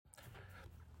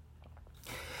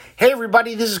Hey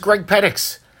everybody, this is Greg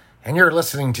Pettix, and you're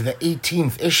listening to the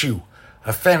 18th issue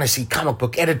of Fantasy Comic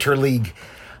Book Editor League.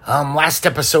 Last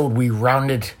episode we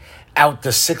rounded out the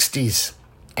 60s,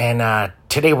 and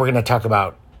today we're going to talk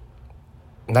about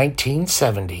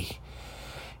 1970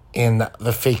 in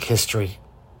the fake history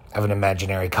of an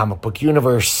imaginary comic book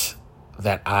universe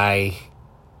that I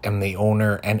am the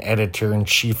owner and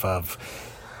editor-in-chief of.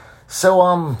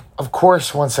 So, of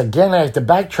course, once again, I have to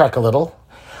backtrack a little.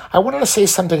 I wanted to say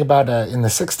something about in the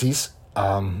 60s.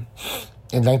 In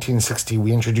 1960,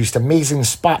 we introduced Amazing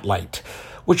Spotlight,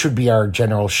 which would be our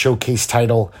general showcase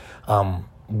title.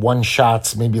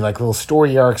 One-shots, maybe like little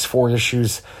story arcs, 4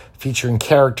 issues, featuring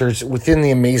characters within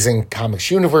the Amazing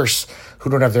Comics universe who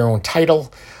don't have their own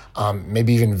title.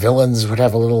 Maybe even villains would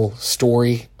have a little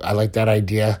story. I like that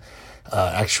idea.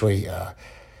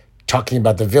 Talking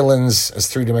about the villains as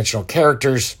three-dimensional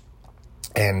characters.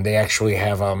 And they actually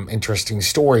have interesting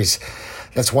stories.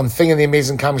 That's one thing in the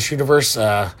Amazing Comics universe.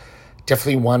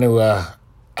 Definitely want to...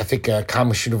 I think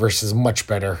Comics universe is much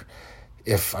better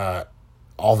if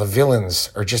all the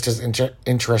villains are just as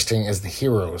interesting as the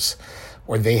heroes,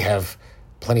 where they have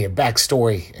plenty of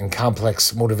backstory and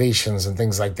complex motivations and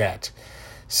things like that.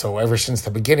 So ever since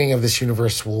the beginning of this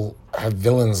universe, we'll have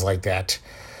villains like that.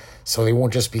 So they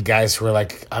won't just be guys who are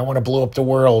like, I want to blow up the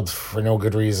world for no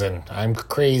good reason. I'm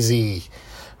crazy,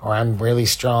 or I'm really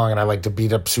strong and I like to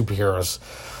beat up superheroes.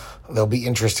 They'll be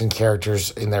interesting characters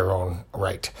in their own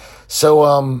right. So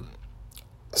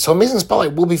Amazing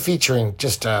Spotlight will be featuring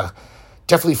just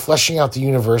definitely fleshing out the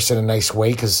universe in a nice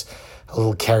way, because a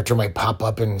little character might pop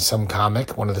up in some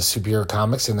comic, one of the superhero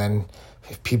comics, and then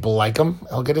if people like him,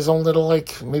 he'll get his own little,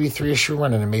 maybe 3-issue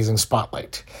run in Amazing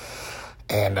Spotlight.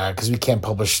 And because we can't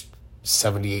publish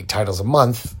 78 titles a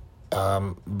month,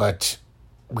 but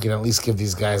we can at least give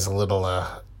these guys a little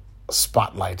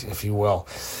spotlight, if you will.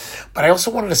 But I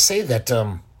also wanted to say that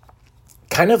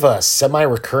kind of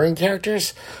semi-recurring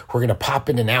characters who are going to pop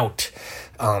in and out.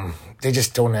 They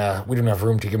just don't, we don't have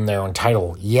room to give them their own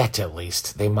title yet, at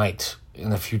least. They might in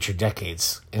the future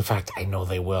decades. In fact, I know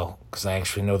they will, because I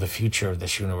actually know the future of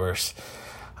this universe.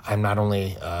 I'm not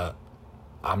only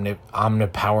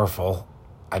omnipowerful,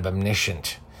 I'm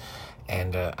omniscient.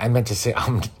 And I meant to say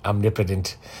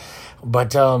omnipotent.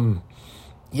 But, so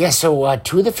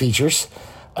 2 of the features,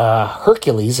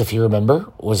 Hercules, if you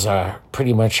remember, was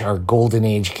pretty much our golden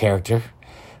age character,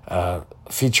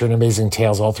 featuring amazing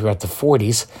tales all throughout the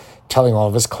 40s, telling all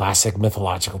of his classic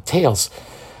mythological tales.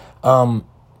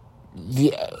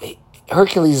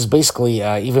 Hercules is basically,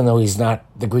 even though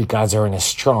the Greek gods aren't as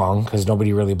strong, because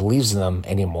nobody really believes in them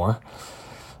anymore,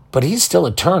 but he's still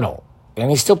eternal, and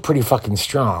he's still pretty fucking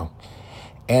strong.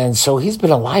 And so he's been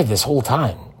alive this whole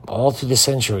time, all through the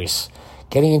centuries,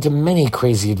 getting into many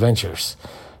crazy adventures.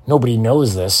 Nobody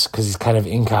knows this because he's kind of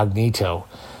incognito,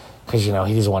 because, he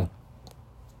doesn't want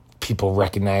people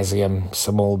recognizing him.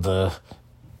 Some old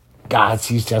gods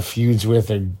he used to have feuds with,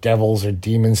 or devils or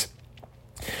demons.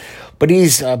 But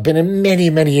he's been in many,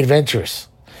 many adventures.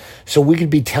 So we could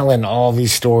be telling all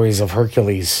these stories of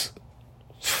Hercules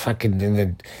fucking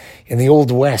in the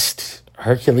Old West.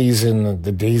 Hercules in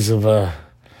the days of the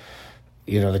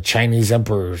Chinese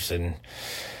emperors, and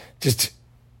just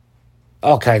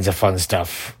all kinds of fun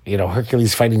stuff.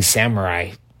 Hercules fighting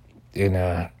samurai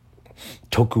in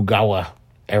Tokugawa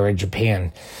era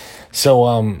Japan.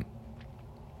 So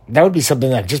that would be something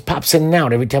that just pops in and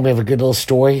out. Every time we have a good little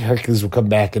story, Hercules will come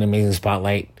back in Amazing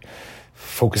Spotlight,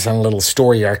 focus on a little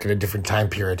story arc in a different time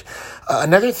period.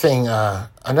 Another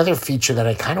feature that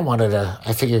I kind of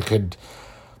I figured could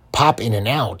pop in and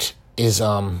out is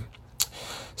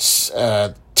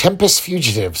Tempest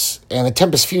Fugitives. And the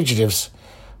Tempest Fugitives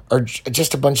are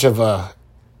just a bunch of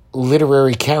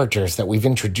literary characters that we've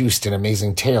introduced in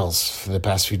Amazing Tales for the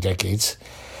past few decades.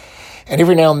 And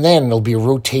every now and then, there'll be a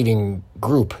rotating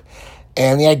group.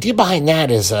 And the idea behind that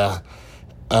is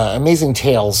Amazing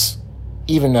Tales,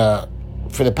 even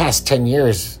for the past 10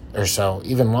 years or so,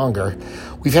 even longer,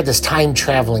 we've had this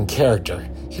time-traveling character.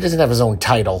 He doesn't have his own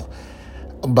title,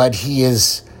 but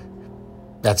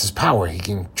that's his power. He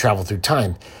can travel through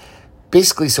time.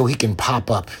 Basically, so he can pop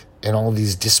up in all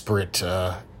these disparate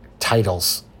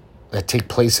titles that take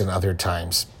place in other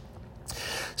times.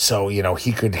 So,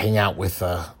 he could hang out with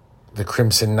the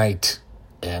Crimson Knight,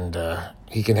 and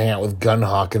he can hang out with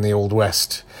Gunhawk in the Old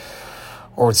West,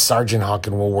 or with Sergeant Hawk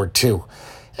in World War II.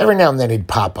 Every now and then he'd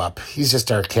pop up. He's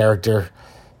just our character.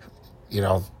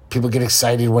 People get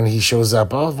excited when he shows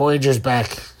up. Oh, Voyager's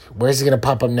back. Where's he going to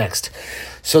pop up next?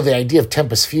 So the idea of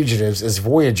Tempest Fugitives is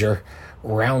Voyager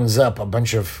rounds up a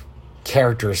bunch of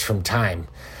characters from time.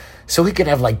 So he could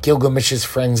have Gilgamesh's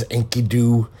friends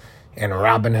Enkidu, and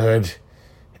Robin Hood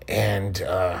and,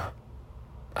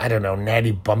 I don't know,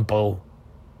 Natty Bumpo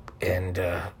and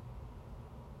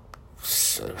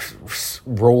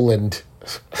Roland,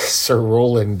 Sir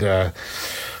Roland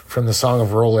from the Song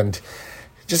of Roland.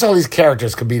 Just all these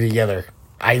characters could be together.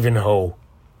 Ivanhoe.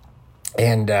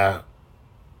 And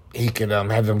he could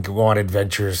have them go on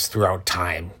adventures throughout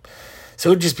time. So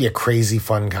it would just be a crazy,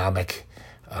 fun comic.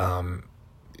 I'd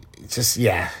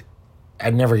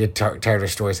never get tired of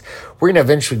stories. We're going to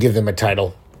eventually give them a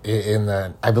title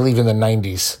I believe in the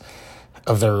 90s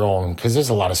of their own, because there's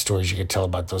a lot of stories you could tell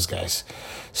about those guys.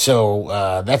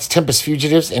 So that's Tempest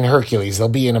Fugitives and Hercules. They'll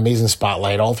be an amazing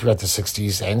spotlight all throughout the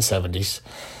 60s and 70s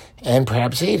and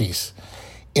perhaps 80s.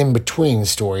 In between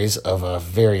stories of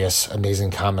various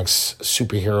amazing comics,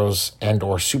 superheroes and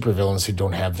or supervillains who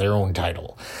don't have their own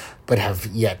title, but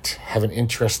have an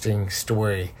interesting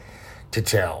story to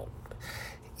tell.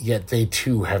 Yet they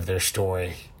too have their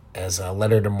story, as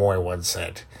Leonard Nimoy once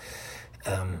said.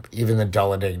 Even the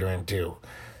dull and ignorant do.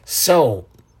 So,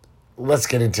 let's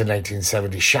get into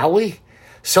 1970, shall we?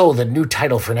 So, the new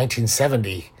title for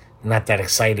 1970, not that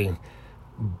exciting,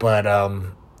 but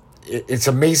it's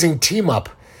Amazing Team Up.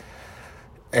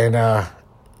 And,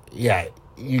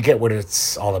 you get what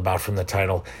it's all about from the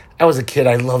title. I was a kid,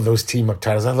 I loved those team-up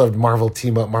titles. I loved Marvel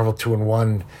Team Up, Marvel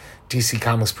 2-in-1, DC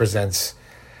Comics Presents.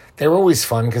 They were always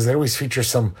fun because they always feature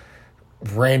some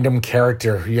random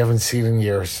character who you haven't seen in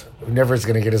years, who never is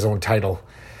going to get his own title.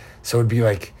 So it'd be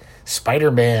like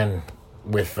Spider-Man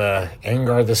with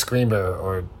Angar the Screamer,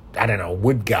 or, I don't know,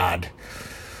 Wood God.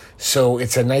 So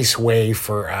it's a nice way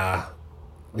for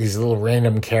these little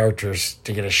random characters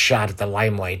to get a shot at the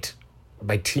limelight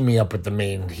by teaming up with the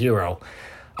main hero.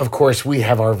 Of course, we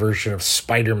have our version of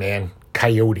Spider-Man,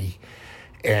 Coyote,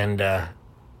 and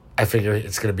I figure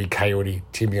it's going to be Coyote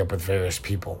teaming up with various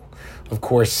people. Of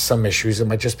course, some issues, it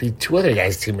might just be two other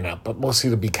guys teaming up, but mostly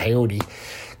it'll be Coyote.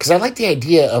 Because I like the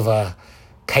idea of a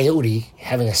Coyote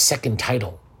having a second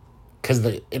title. Because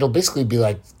it'll basically be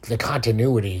like the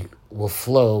continuity will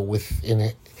flow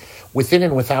within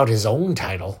and without his own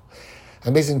title.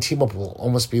 Amazing Team Up will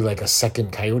almost be like a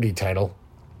second Coyote title,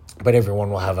 but everyone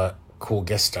will have a cool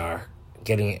guest star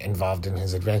getting involved in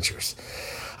his adventures.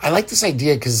 I like this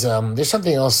idea because there's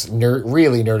something else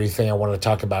really nerdy thing I wanted to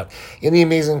talk about. In the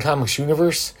Amazing Comics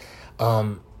universe,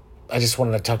 I just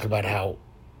wanted to talk about how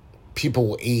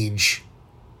people age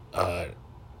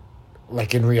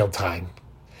like in real time.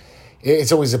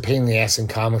 It's always a pain in the ass in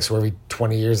comics where every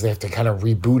 20 years they have to kind of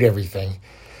reboot everything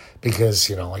because,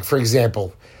 like, for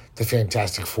example, the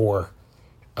Fantastic Four.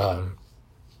 A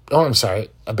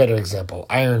better example,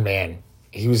 Iron Man.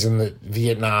 He was in the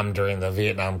Vietnam during the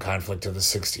Vietnam conflict of the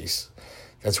 60s.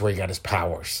 That's where he got his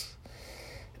powers.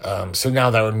 So now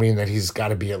that would mean that he's got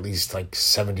to be at least like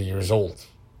 70 years old.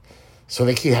 So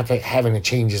they keep having to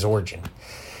change his origin.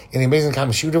 In the Amazing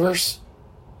Comics universe,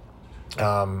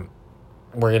 we're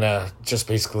going to just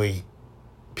basically,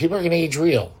 people are going to age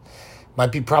real.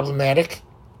 Might be problematic.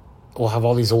 We'll have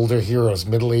all these older heroes,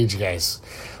 middle-aged guys.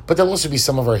 But there'll also be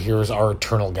some of our heroes, our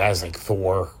eternal guys like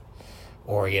Thor,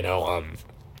 or,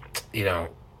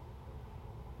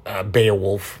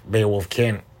 Beowulf. Beowulf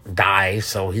can't die,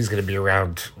 so he's going to be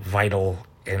around vital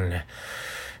and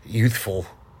youthful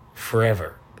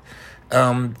forever.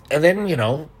 And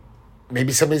then,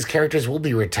 maybe some of these characters will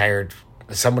be retired.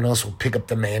 Someone else will pick up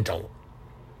the mantle.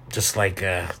 Just like,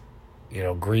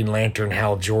 Green Lantern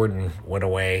Hal Jordan went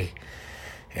away.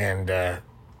 And I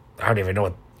don't even know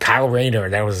what, Kyle Rayner,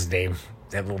 that was his name.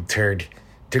 That little turd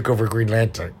took over Green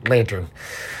Lantern.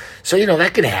 So,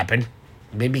 that could happen.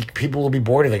 Maybe people will be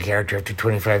bored of the character after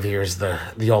 25 years,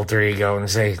 the alter ego, and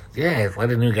say, yeah, let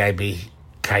a new guy be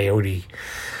Coyote.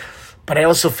 But I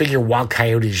also figure while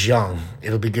Coyote's young,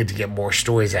 it'll be good to get more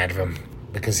stories out of him.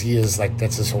 Because he is,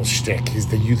 that's his whole shtick. He's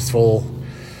the youthful,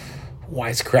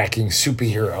 wisecracking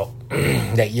superhero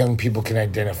that young people can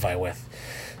identify with.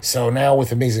 So now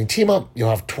with Amazing Team Up, you'll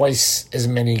have twice as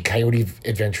many Coyote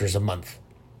adventures a month.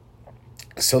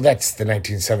 So that's the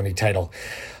 1970 title.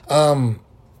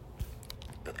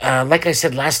 Like I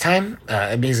said last time,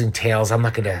 Amazing Tales, I'm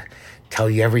not going to tell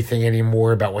you everything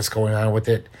anymore about what's going on with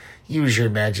it. Use your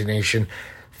imagination.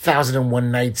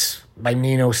 1001 Nights by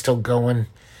Nino still going.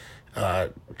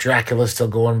 Dracula still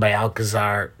going by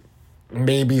Alcazar.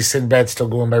 Maybe Sinbad still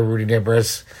going by Rudy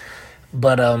Nebres.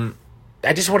 But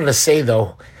I just wanted to say,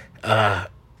 though,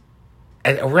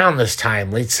 around this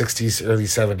time, late 60s, early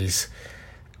 70s,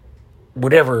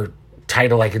 whatever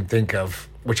title I can think of,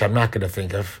 which I'm not going to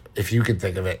think of, if you can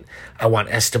think of it, I want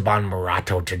Esteban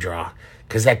Morato to draw,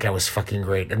 because that guy was fucking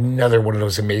great. Another one of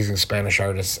those amazing Spanish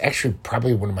artists, actually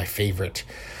probably one of my favorite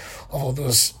all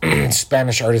those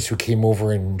Spanish artists who came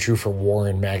over and drew for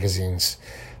Warren magazines,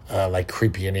 like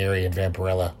Creepy and Eerie and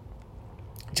Vampirella.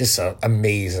 Just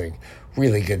amazing,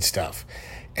 really good stuff.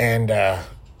 And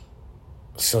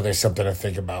so there's something to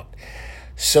think about.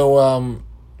 So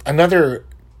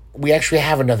we actually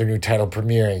have another new title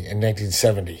premiering in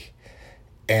 1970.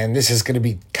 And this is going to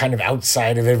be kind of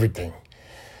outside of everything.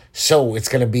 So it's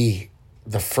going to be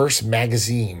the first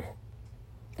magazine,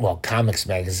 well, comics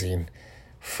magazine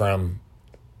from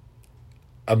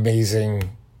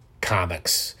Amazing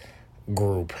Comics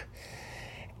Group.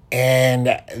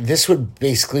 And this would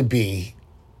basically be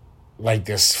like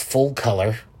this full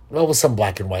color, well, with some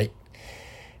black and white,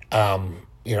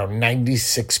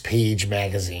 96-page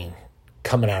magazine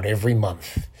coming out every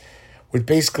month with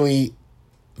basically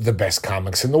the best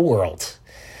comics in the world.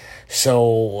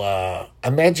 So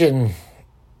imagine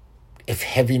if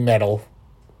Heavy Metal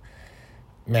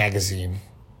magazine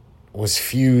was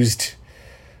fused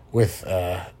with,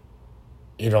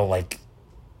 like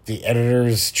the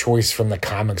editor's choice from the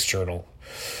Comics Journal.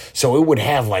 So it would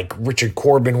have like Richard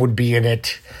Corbin would be in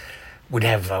it. Would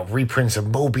have reprints of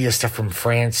Mobius stuff from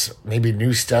France, maybe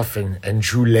new stuff and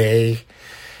Joulet,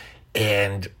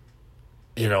 and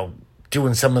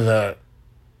doing some of the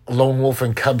Lone Wolf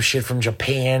and Cub shit from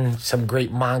Japan, some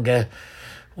great manga,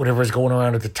 whatever was going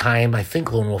around at the time. I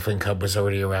think Lone Wolf and Cub was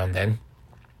already around then.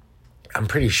 I'm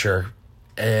pretty sure.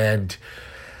 And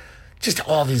just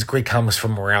all these great comics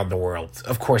from around the world.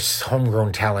 Of course,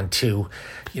 homegrown talent too.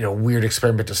 Weird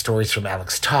experimental stories from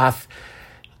Alex Toth.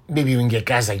 Maybe even get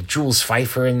guys like Jules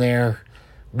Pfeiffer in there.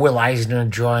 Will Eisner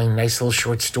drawing nice little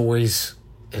short stories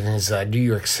in his New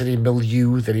York City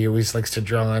milieu that he always likes to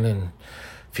draw in and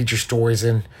feature stories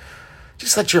in.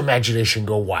 Just let your imagination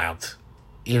go wild.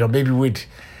 Maybe we'd,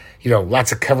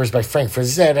 lots of covers by Frank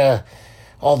Frazetta,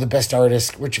 all the best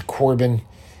artists, Richard Corbin.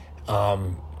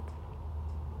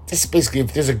 This is basically,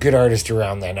 if there's a good artist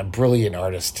around then, a brilliant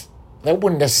artist, that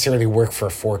wouldn't necessarily work for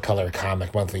a 4-color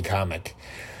monthly comic.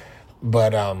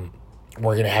 But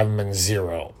we're going to have them in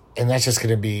zero. And that's just going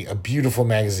to be a beautiful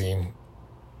magazine.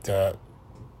 The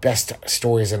best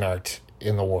stories and art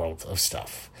in the world of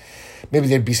stuff. Maybe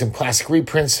there'd be some classic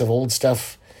reprints of old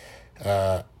stuff.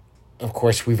 Of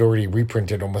course, we've already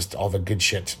reprinted almost all the good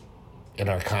shit in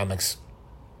our comics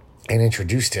and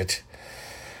introduced it.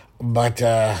 But,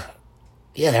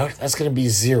 that's going to be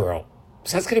zero.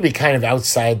 So that's going to be kind of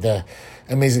outside the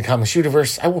Amazing Comics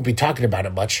universe. I won't be talking about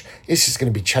it much. It's just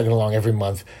going to be chugging along every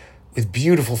month with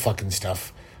beautiful fucking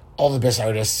stuff. All the best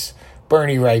artists.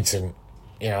 Bernie writes, and,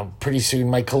 pretty soon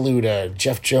Mike Kaluta,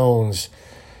 Jeff Jones,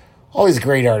 all these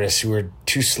great artists who are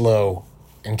too slow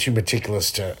and too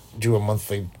meticulous to do a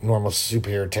monthly normal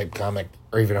superhero type comic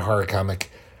or even a horror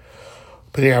comic.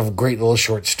 But they have great little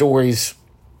short stories.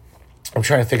 I'm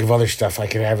trying to think of other stuff I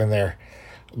could have in there.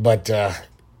 But,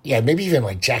 maybe even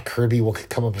like Jack Kirby will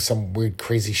come up with some weird,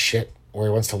 crazy shit where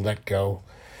he wants to let go.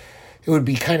 It would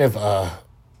be kind of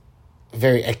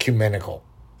very ecumenical.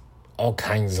 All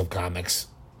kinds of comics.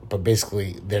 But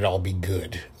basically, they'd all be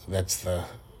good. That's the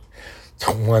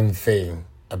one thing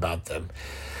about them.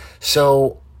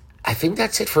 So, I think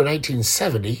that's it for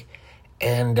 1970.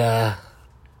 And I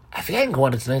think I can go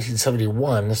on to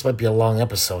 1971. This might be a long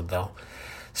episode, though.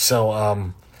 So,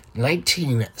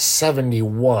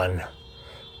 1971,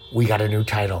 we got a new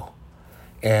title.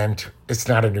 And it's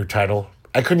not a new title.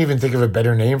 I couldn't even think of a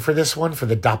better name for this one, for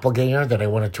the doppelganger that I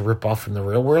wanted to rip off from the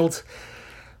real world.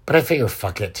 But I figure,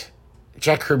 fuck it.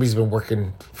 Jack Kirby's been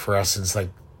working for us since, like,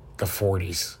 the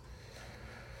 40s.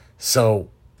 So,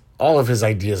 all of his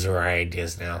ideas are our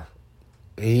ideas now.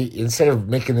 Instead of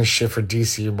making this shit for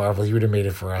DC or Marvel, he would have made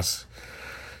it for us.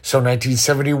 So,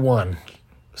 1971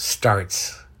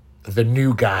 starts The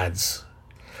New Gods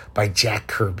by Jack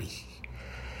Kirby.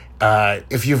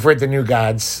 If you've read the New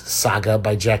Gods saga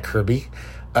by Jack Kirby,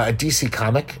 a DC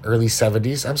comic, early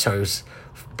 70s. I'm sorry, it was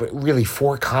really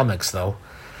 4 comics, though,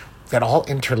 that all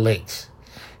interlate.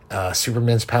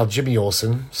 Superman's pal Jimmy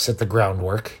Olsen set the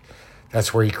groundwork.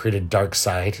 That's where he created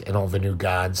Darkseid and all the New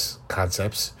Gods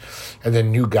concepts. And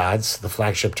then New Gods, the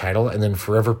flagship title, and then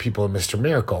Forever People and Mr.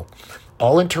 Miracle.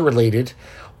 All interrelated,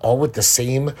 all with the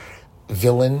same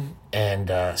villain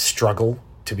and struggle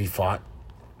to be fought.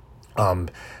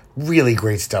 Really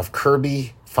great stuff.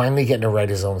 Kirby finally getting to write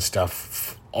his own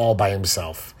stuff all by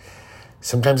himself.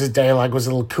 Sometimes his dialogue was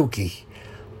a little kooky,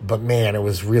 but man, it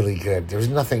was really good. There was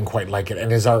nothing quite like it,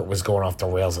 and his art was going off the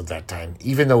rails at that time,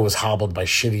 even though it was hobbled by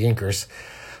shitty inkers,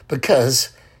 because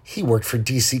he worked for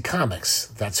DC Comics.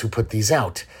 That's who put these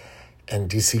out. And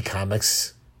DC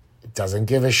Comics doesn't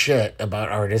give a shit about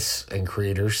artists and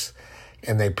creators.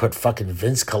 And they put fucking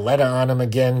Vince Coletta on him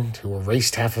again, who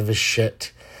erased half of his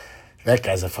shit. That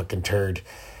guy's a fucking turd.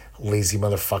 Lazy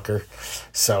motherfucker.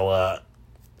 So,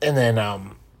 and then,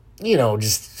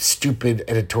 just stupid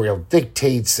editorial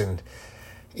dictates and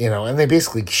they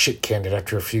basically shit canned it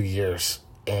after a few years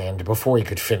and before he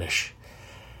could finish.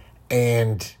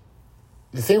 And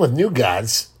the thing with New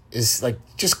Gods is like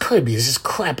just Kirby is just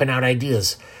crapping out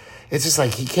ideas. It's just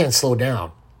like he can't slow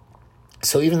down.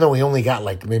 So even though he only got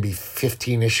like maybe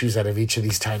 15 issues out of each of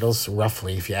these titles,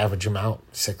 roughly, if you average them out,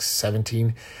 6,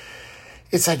 17,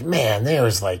 it's like, man,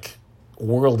 there's like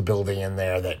world building in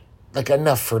there that like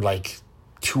enough for like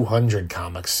 200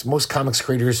 comics. Most comics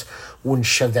creators wouldn't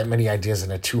shove that many ideas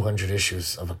into 200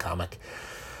 issues of a comic.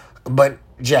 But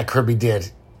Jack Kirby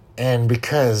did. And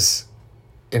because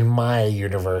in my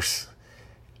universe,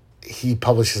 he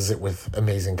publishes it with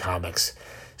Amazing Comics.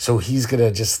 So he's going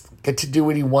to just get to do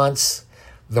what he wants.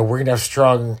 Though we're going to have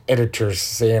strong editors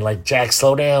saying like, Jack,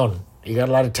 slow down. You got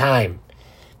a lot of time.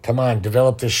 Come on,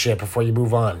 develop this shit before you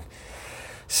move on.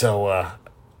 So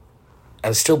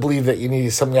I still believe that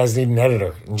some guys need an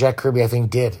editor. And Jack Kirby, I think,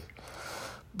 did.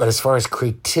 But as far as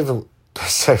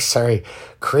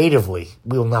creatively,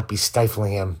 we will not be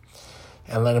stifling him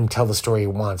and let him tell the story he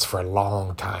wants for a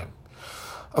long time.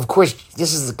 Of course,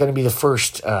 this is going to be the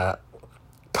first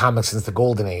comic since the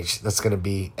Golden Age that's going to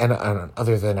be, and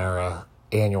other than our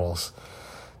annuals,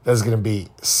 that's going to be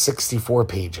 64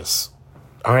 pages.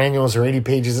 Our annuals are 80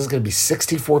 pages. This is going to be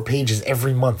 64 pages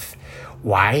every month.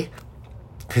 Why?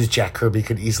 Because Jack Kirby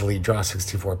could easily draw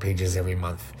 64 pages every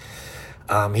month.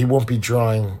 He won't be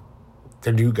drawing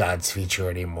the New Gods feature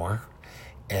anymore.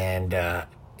 And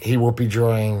he won't be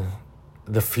drawing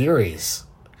the Furies.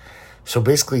 So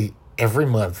basically, every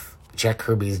month, Jack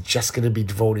Kirby is just going to be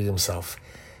devoting himself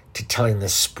to telling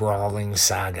this sprawling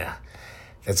saga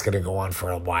that's going to go on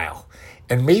for a while.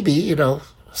 And maybe,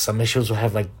 some issues will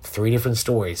have like 3 different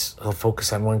stories. He'll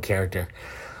focus on one character.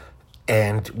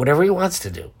 And whatever he wants to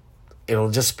do.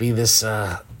 It'll just be this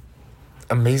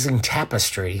amazing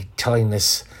tapestry telling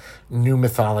this new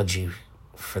mythology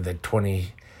for the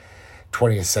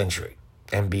 20th century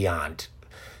and beyond.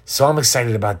 So I'm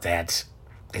excited about that.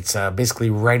 It's basically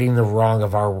righting the wrong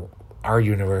of our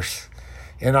universe.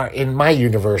 In my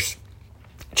universe,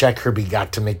 Jack Kirby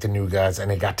got to make the New Gods,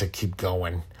 and it got to keep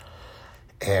going.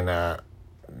 And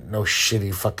no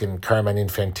shitty fucking Carmine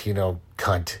Infantino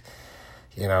cunt,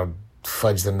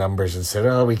 fudged the numbers and said,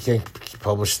 oh, we can't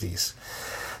publish these.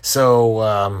 So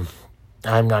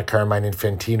I'm not Carmine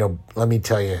Infantino. Let me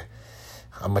tell you,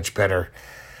 I'm much better.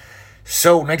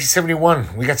 So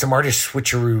 1971, we got some artist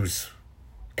switcheroos.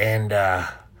 And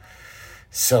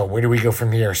so where do we go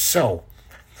from here? So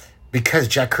because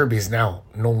Jack Kirby is now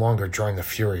no longer drawing the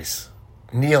Furies,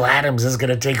 Neil Adams is going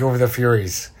to take over the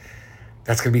Furies.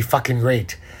 That's going to be fucking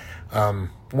great.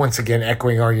 Once again,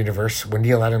 echoing our universe, when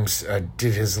Neil Adams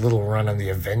did his little run on the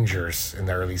Avengers in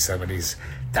the early 70s,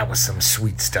 that was some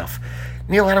sweet stuff.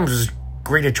 Neil Adams was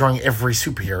great at drawing every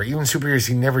superhero, even superheroes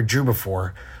he never drew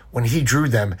before. When he drew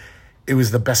them, it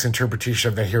was the best interpretation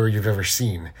of the hero you've ever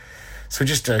seen. So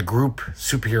just a group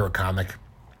superhero comic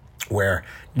where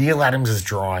Neil Adams is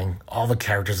drawing, all the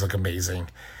characters look amazing.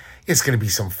 It's going to be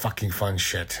some fucking fun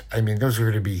shit. I mean, those are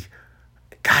going to be...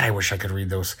 God, I wish I could read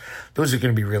those. Those are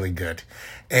going to be really good.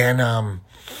 And I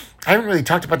haven't really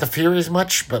talked about the Furies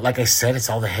much, but like I said, it's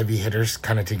all the heavy hitters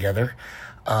kind of together.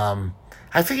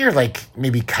 I figured like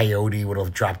maybe Coyote would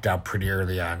have dropped out pretty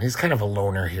early on. He's kind of a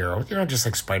loner hero, just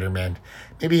like Spider-Man.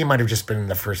 Maybe he might have just been in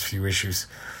the first few issues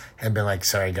and been like,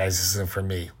 sorry guys, this isn't for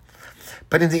me.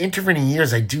 But in the intervening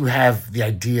years, I do have the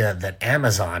idea that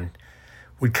Amazon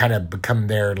would kind of become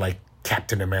their like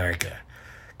Captain America.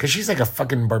 Because she's like a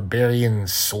fucking barbarian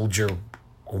soldier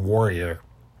warrior.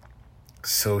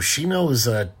 So she knows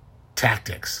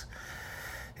tactics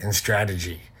and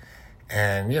strategy.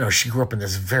 And, she grew up in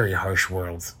this very harsh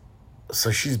world.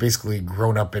 So she's basically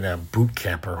grown up in a boot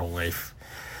camp her whole life.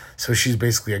 So she's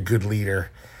basically a good leader.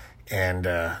 And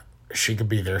she could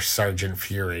be their Sergeant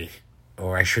Fury.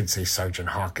 Or I should say Sergeant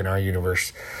Hawk in our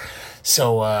universe.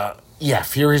 So,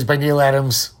 Furies by Neil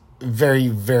Adams. Very,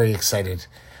 very excited.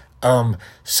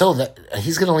 So that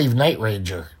he's going to leave Night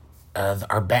Ranger,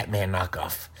 our Batman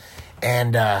knockoff.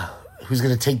 And who's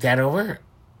going to take that over?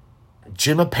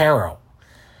 Jim Aparo.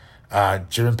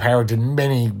 Jim Aparo did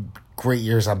many great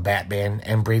years on Batman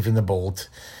and Brave and the Bold.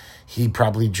 He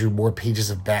probably drew more pages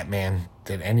of Batman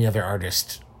than any other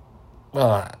artist.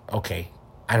 Well, okay.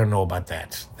 I don't know about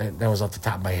that. That was off the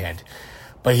top of my head.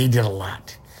 But he did a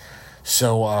lot.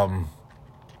 So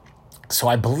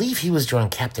I believe he was drawing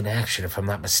Captain Action, if I'm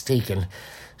not mistaken.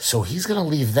 So he's going to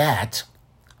leave that.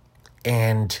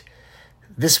 And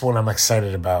this one I'm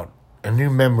excited about. A new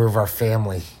member of our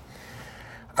family.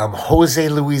 Jose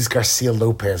Luis Garcia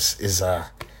Lopez is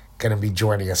going to be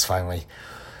joining us finally.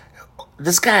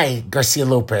 This guy, Garcia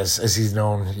Lopez, as he's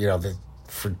known,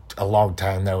 for a long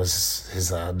time, that was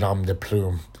his nom de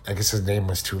plume. I guess his name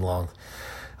was too long.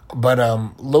 But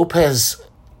Lopez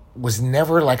was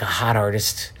never like a hot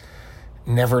artist.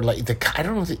 Never like I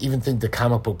don't even think the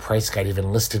comic book price guide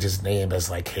even listed his name as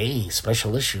like, hey,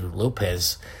 special issue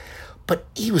Lopez. But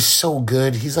he was so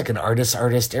good. He's like an artist.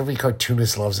 Every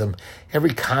cartoonist loves him.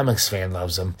 Every comics fan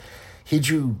loves him. He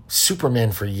drew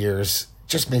Superman for years.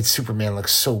 Just made Superman look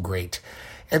so great.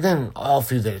 And then all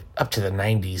through up to the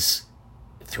 90s,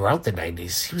 throughout the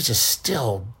 90s, he was just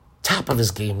still top of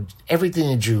his game. Everything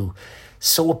he drew,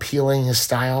 so appealing, his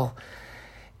style.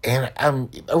 And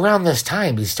around this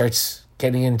time, he starts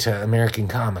getting into American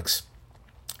comics.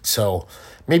 So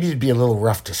maybe it'd be a little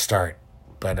rough to start.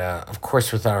 But, of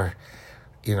course, with our,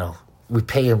 we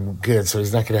pay him good, so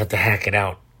he's not going to have to hack it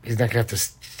out. He's not going to have to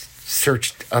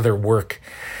search other work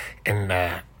and,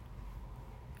 at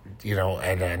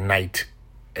night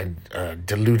and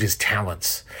dilute his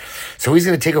talents. So he's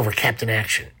going to take over Captain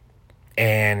Action.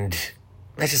 And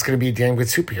that's just going to be a damn good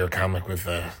superhero comic with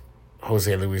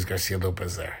Jose Luis Garcia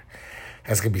Lopez there.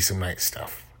 That's going to be some nice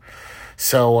stuff.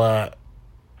 So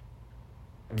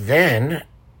then,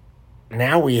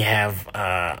 now we have,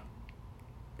 now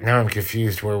I'm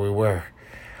confused where we were.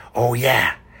 Oh,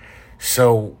 yeah.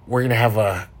 So we're going to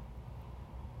have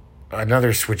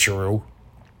another switcheroo.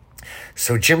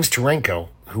 So Jim Steranko,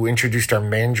 who introduced our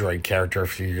Mandroid character a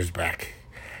few years back,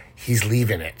 he's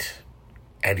leaving it.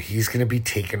 And he's going to be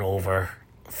taking over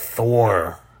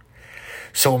Thor.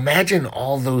 So imagine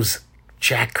all those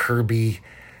Jack Kirby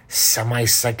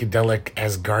semi-psychedelic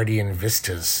Asgardian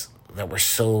vistas that were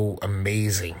so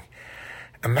amazing.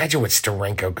 Imagine what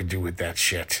Steranko could do with that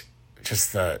shit.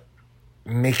 Just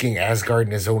making Asgard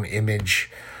in his own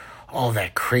image, all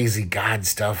that crazy god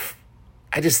stuff.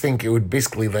 I just think it would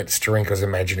basically let Steranko's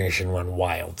imagination run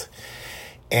wild.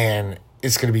 And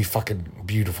it's going to be fucking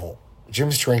beautiful. Jim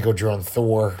Steranko drew on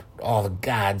Thor, all the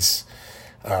gods.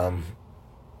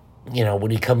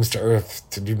 When he comes to Earth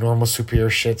to do normal superhero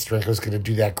shit, Steranko's going to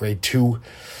do that great too.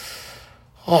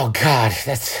 Oh, God,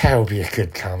 that would be a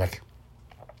good comic.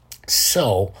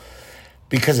 So,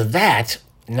 because of that,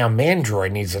 now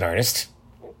Mandroid needs an artist,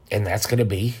 and that's going to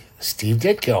be Steve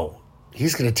Ditko.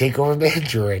 He's going to take over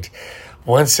Mandroid.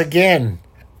 Once again,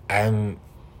 I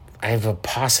have a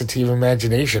positive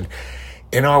imagination.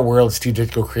 In our world, Steve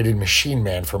Ditko created Machine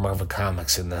Man for Marvel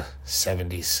Comics in the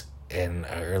 70s and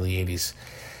early 80s.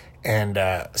 And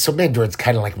so Mandroid's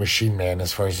kind of like Machine Man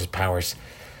as far as his powers.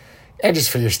 I just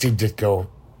figure Steve Ditko,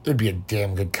 it would be a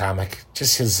damn good comic.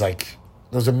 Just his,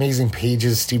 those amazing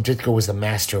pages. Steve Ditko was the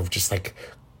master of just,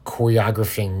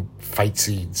 choreographing fight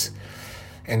scenes.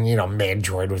 And,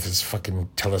 Mandroid with his fucking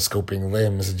telescoping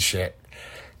limbs and shit.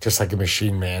 Just like a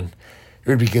Machine Man. It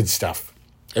would be good stuff.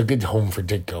 A good home for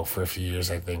Ditko for a few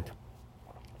years, I think.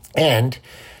 And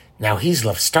now he's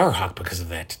left Starhawk because of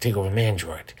that to take over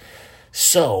Mandroid.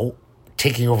 So,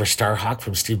 taking over Starhawk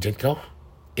from Steve Ditko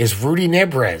is Rudy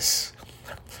Nebres,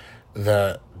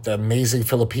 the amazing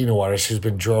Filipino artist who's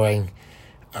been drawing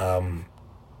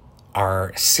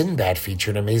our Sinbad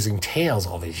feature in Amazing Tales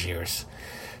all these years.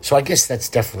 So I guess that's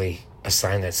definitely a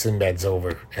sign that Sinbad's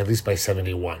over, at least by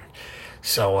 71.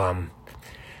 So,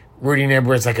 Rudy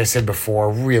Nebres, like I said before,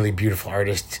 really beautiful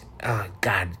artist.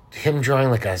 God, him drawing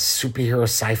like a superhero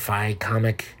sci-fi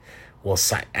comic,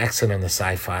 accent on the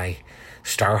sci-fi,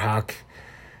 Starhawk,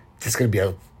 that's going to be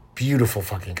a beautiful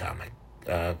fucking comic.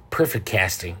 Perfect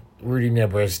casting. Rudy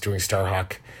Nebres doing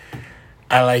Starhawk.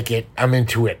 I like it. I'm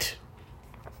into it.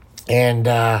 And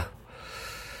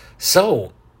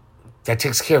so that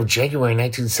takes care of January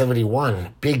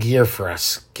 1971. Big year for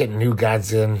us. Getting new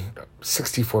gods in.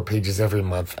 64 pages every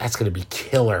month. That's going to be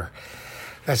killer.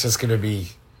 That's just going to be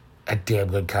a damn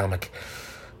good comic.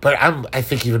 But I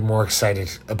think, even more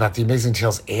excited about the Amazing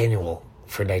Tales annual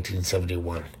for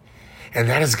 1971. And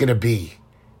that is going to be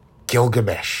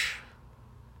Gilgamesh.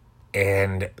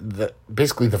 And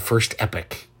basically the first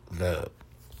epic, the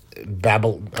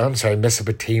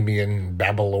Mesopotamian,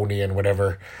 Babylonian,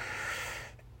 whatever,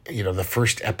 the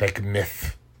first epic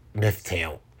myth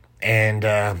tale. And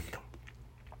who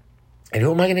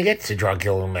am I going to get to draw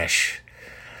Gilgamesh?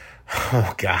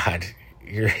 Oh, God.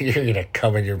 You're going to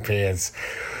come in your pants.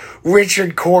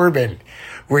 Richard Corbin.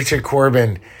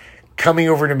 Coming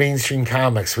over to mainstream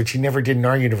comics, which he never did in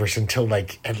our universe until,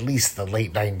 at least the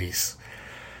late 90s.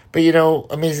 But,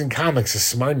 Amazing Comics is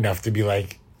smart enough to be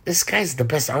like, this guy's the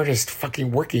best artist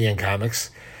fucking working in comics.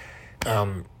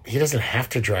 he doesn't have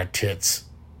to draw tits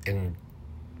and,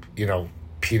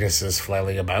 penises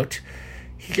flailing about.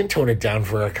 He can tone it down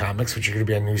for our comics, which are going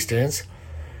to be on newsstands.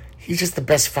 He's just the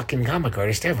best fucking comic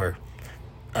artist ever.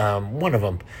 One of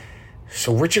them.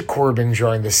 So Richard Corbin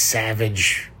drawing the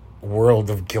savage world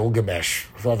of Gilgamesh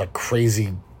with all the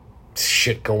crazy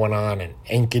shit going on and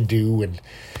Enkidu and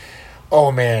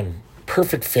oh man,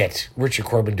 perfect fit. Richard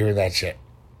Corbin doing that shit.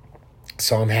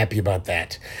 So I'm happy about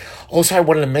that. Also, I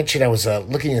wanted to mention I was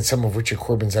looking at some of Richard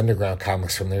Corbin's underground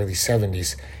comics from the early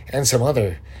 70s and some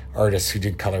other artists who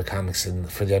did color comics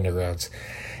for the undergrounds.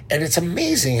 And it's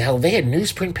amazing how they had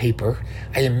newsprint paper.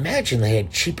 I imagine they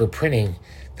had cheaper printing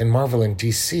than Marvel and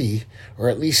DC, or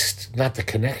at least not the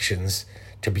connections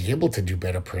to be able to do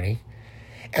better printing.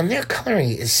 And their coloring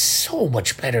is so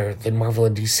much better than Marvel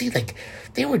and DC. Like,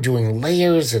 they were doing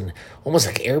layers and almost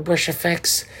like airbrush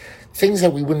effects, things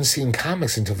that we wouldn't see in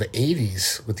comics until the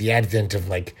 80s with the advent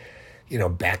of,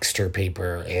 Baxter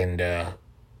paper and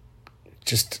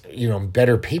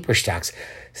better paper stocks.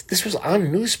 This was on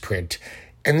newsprint,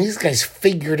 and these guys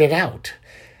figured it out.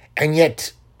 And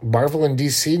yet, Marvel and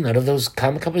DC, none of those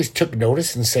comic companies took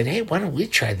notice and said, hey, why don't we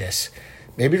try this?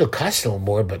 Maybe it'll cost a little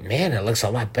more, but man, it looks a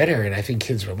lot better, and I think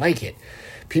kids would like it.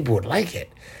 People would like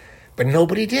it. But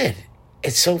nobody did.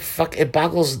 It's it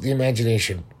boggles the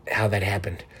imagination how that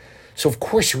happened. So, of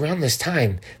course, around this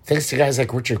time, thanks to guys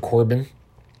like Richard Corbin,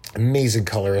 amazing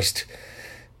colorist,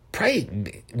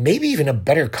 probably maybe even a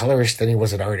better colorist than he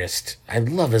was an artist. I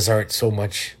love his art so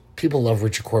much. People love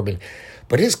Richard Corbin,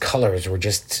 but his colors were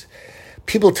just...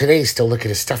 People today still look at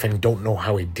his stuff and don't know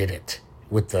how he did it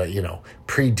with the,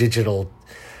 pre-digital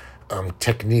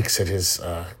techniques at his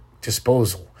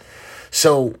disposal.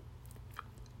 So,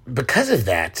 because of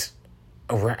that,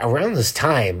 around this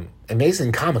time,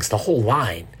 Amazing Comics, the whole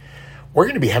line, we're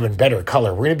going to be having better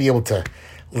color. We're going to be able to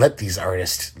let these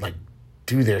artists,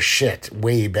 do their shit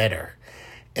way better.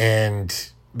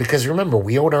 And because remember,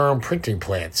 we own our own printing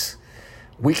plants.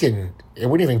 It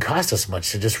wouldn't even cost us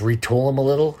much to just retool them a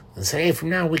little and say, hey, from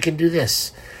now we can do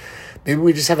this. Maybe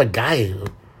we just have a guy,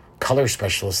 color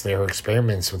specialist there who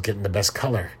experiments with getting the best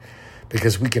color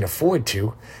because we can afford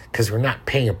to, because we're not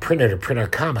paying a printer to print our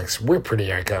comics. We're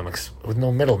printing our comics with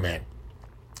no middleman.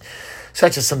 So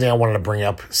that's just something I wanted to bring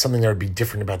up, something that would be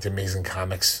different about the Amazing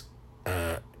Comics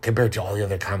compared to all the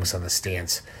other comics on the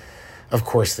stands. Of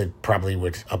course, they probably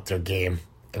would up their game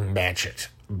and match it,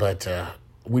 but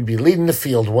we'd be leading the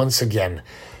field once again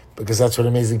because that's what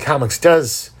Amazing Comics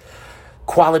does.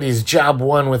 Quality is job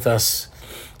one with us,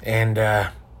 and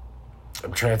I'm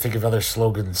trying to think of other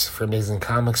slogans for Amazing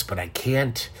Comics, but I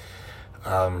can't.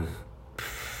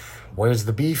 Where's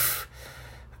the beef?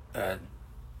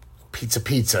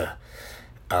 Pizza.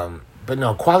 But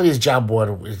no, quality is job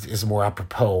one is more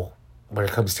apropos when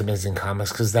it comes to Amazing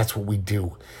Comics because that's what we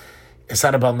do. It's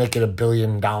not about making $1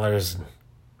 billion and,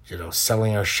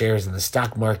 selling our shares in the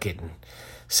stock market and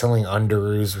selling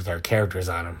underoos with our characters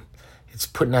on them. It's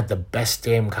putting out the best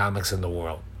damn comics in the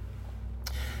world.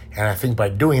 And I think by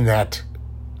doing that,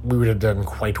 we would have done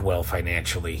quite well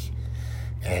financially.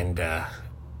 And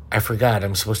I forgot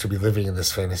I'm supposed to be living in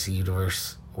this fantasy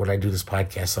universe when I do this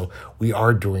podcast. So we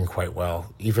are doing quite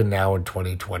well, even now in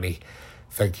 2020.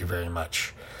 Thank you very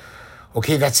much.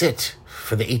 Okay, that's it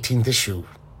for the 18th issue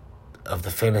of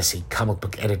the Fantasy Comic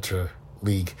Book Editor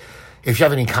League. If you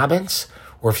have any comments,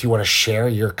 or if you want to share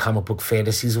your comic book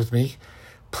fantasies with me,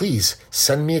 please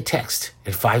send me a text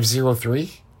at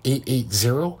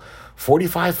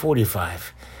 503-880-4545.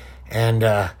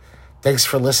 And thanks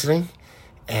for listening,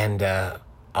 and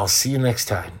I'll see you next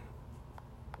time.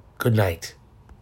 Good night.